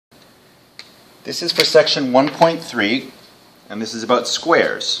This is for section 1.3, and this is about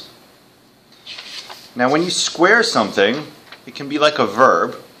squares. Now when you square something, it can be like a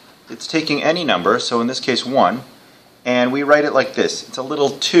verb. It's taking any number, so in this case 1, and we write it like this. It's a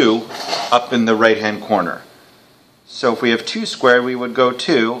little 2 up in the right-hand corner. So if we have 2 squared, we would go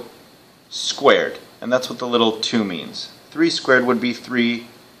 2 squared, and that's what the little 2 means. 3 squared would be 3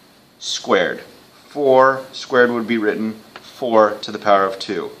 squared. 4 squared would be written 4 to the power of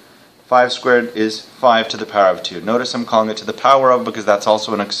 2. 5 squared is 5 to the power of 2. Notice I'm calling it to the power of because that's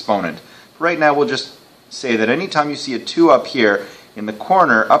also an exponent. Right now we'll just say that anytime you see a 2 up here in the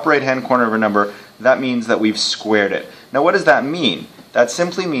corner, up right hand corner of a number, that means that we've squared it. Now what does that mean? That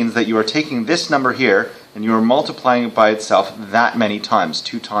simply means that you are taking this number here and you are multiplying it by itself that many times,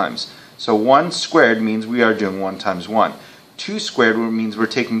 2 times. So 1 squared means we are doing 1 times 1. 2 squared means we're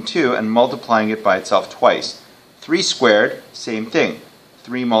taking 2 and multiplying it by itself twice. 3 squared, same thing.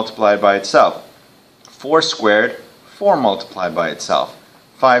 3 multiplied by itself. 4 squared, 4 multiplied by itself.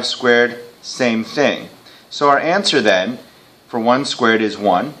 5 squared, same thing. So our answer then for 1 squared is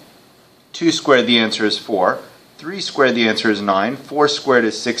 1. 2 squared, the answer is 4. 3 squared, the answer is 9. 4 squared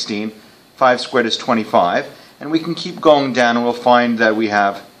is 16. 5 squared is 25. And we can keep going down and we'll find that we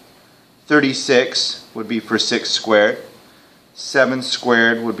have 36 would be for 6 squared. 7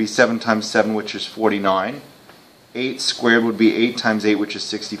 squared would be 7 times 7, which is 49. 8 squared would be 8 times 8, which is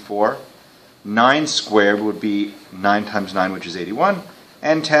 64. 9 squared would be 9 times 9, which is 81.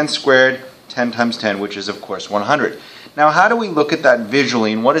 And 10 squared, 10 times 10, which is, of course, 100. Now, how do we look at that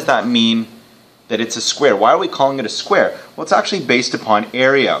visually, and what does that mean that it's a square? Why are we calling it a square? Well, it's actually based upon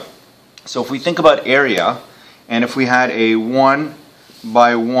area. So if we think about area, and if we had a 1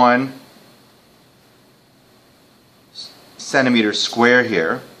 by 1 centimeter square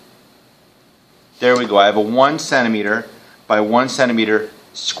here, there we go, I have a 1 centimeter by 1 centimeter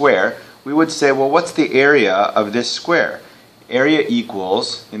square, we would say, well, what's the area of this square? Area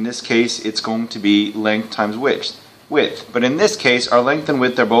equals, in this case, it's going to be length times width. But in this case, our length and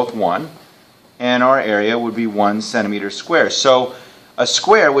width are both 1, and our area would be 1 centimeter square. So a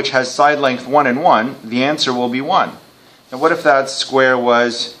square which has side length 1 and 1, the answer will be 1. Now what if that square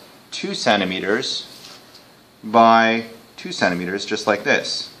was 2 centimeters by 2 centimeters, just like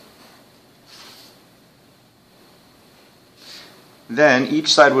this? Then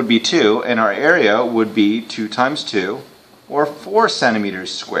each side would be 2, and our area would be 2 times 2, or 4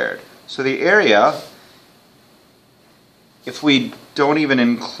 centimeters squared. So the area, if we don't even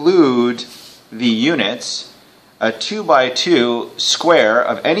include the units, a 2 by 2 square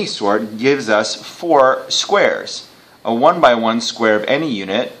of any sort gives us 4 squares. A 1 by 1 square of any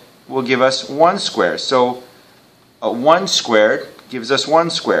unit will give us 1 square. So a 1 squared gives us 1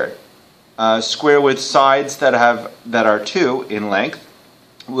 square. A square with sides that are 2 in length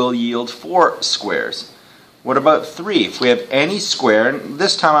will yield 4 squares. What about 3? If we have any square, and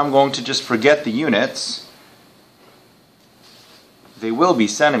this time I'm going to just forget the units. They will be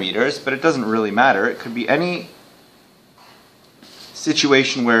centimeters, but it doesn't really matter. It could be any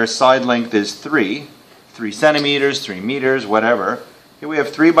situation where side length is 3 centimeters, 3 meters, whatever. Here we have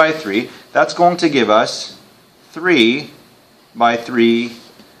 3 by 3. That's going to give us 3 by 3,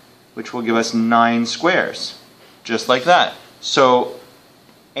 which will give us 9 squares, just like that. So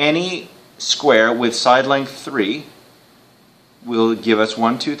any square with side length 3 will give us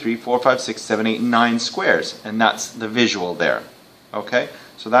 1, 2, 3, 4, 5, 6, 7, 8, 9 squares, and that's the visual there. Okay,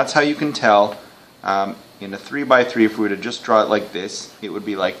 so that's how you can tell in a 3 by 3, if we were to just draw it like this, it would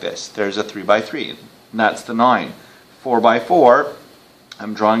be like this. There's a 3 by 3, and that's the 9. 4 by 4,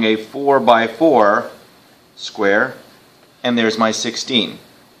 I'm drawing a 4 by 4 square, and there's my 16.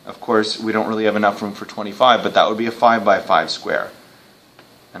 Of course, we don't really have enough room for 25, but that would be a 5 by 5 square.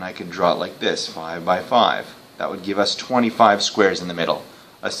 And I could draw it like this, 5 by 5. That would give us 25 squares in the middle.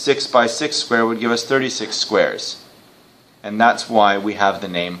 A 6 by 6 square would give us 36 squares. And that's why we have the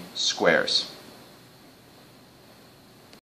name squares.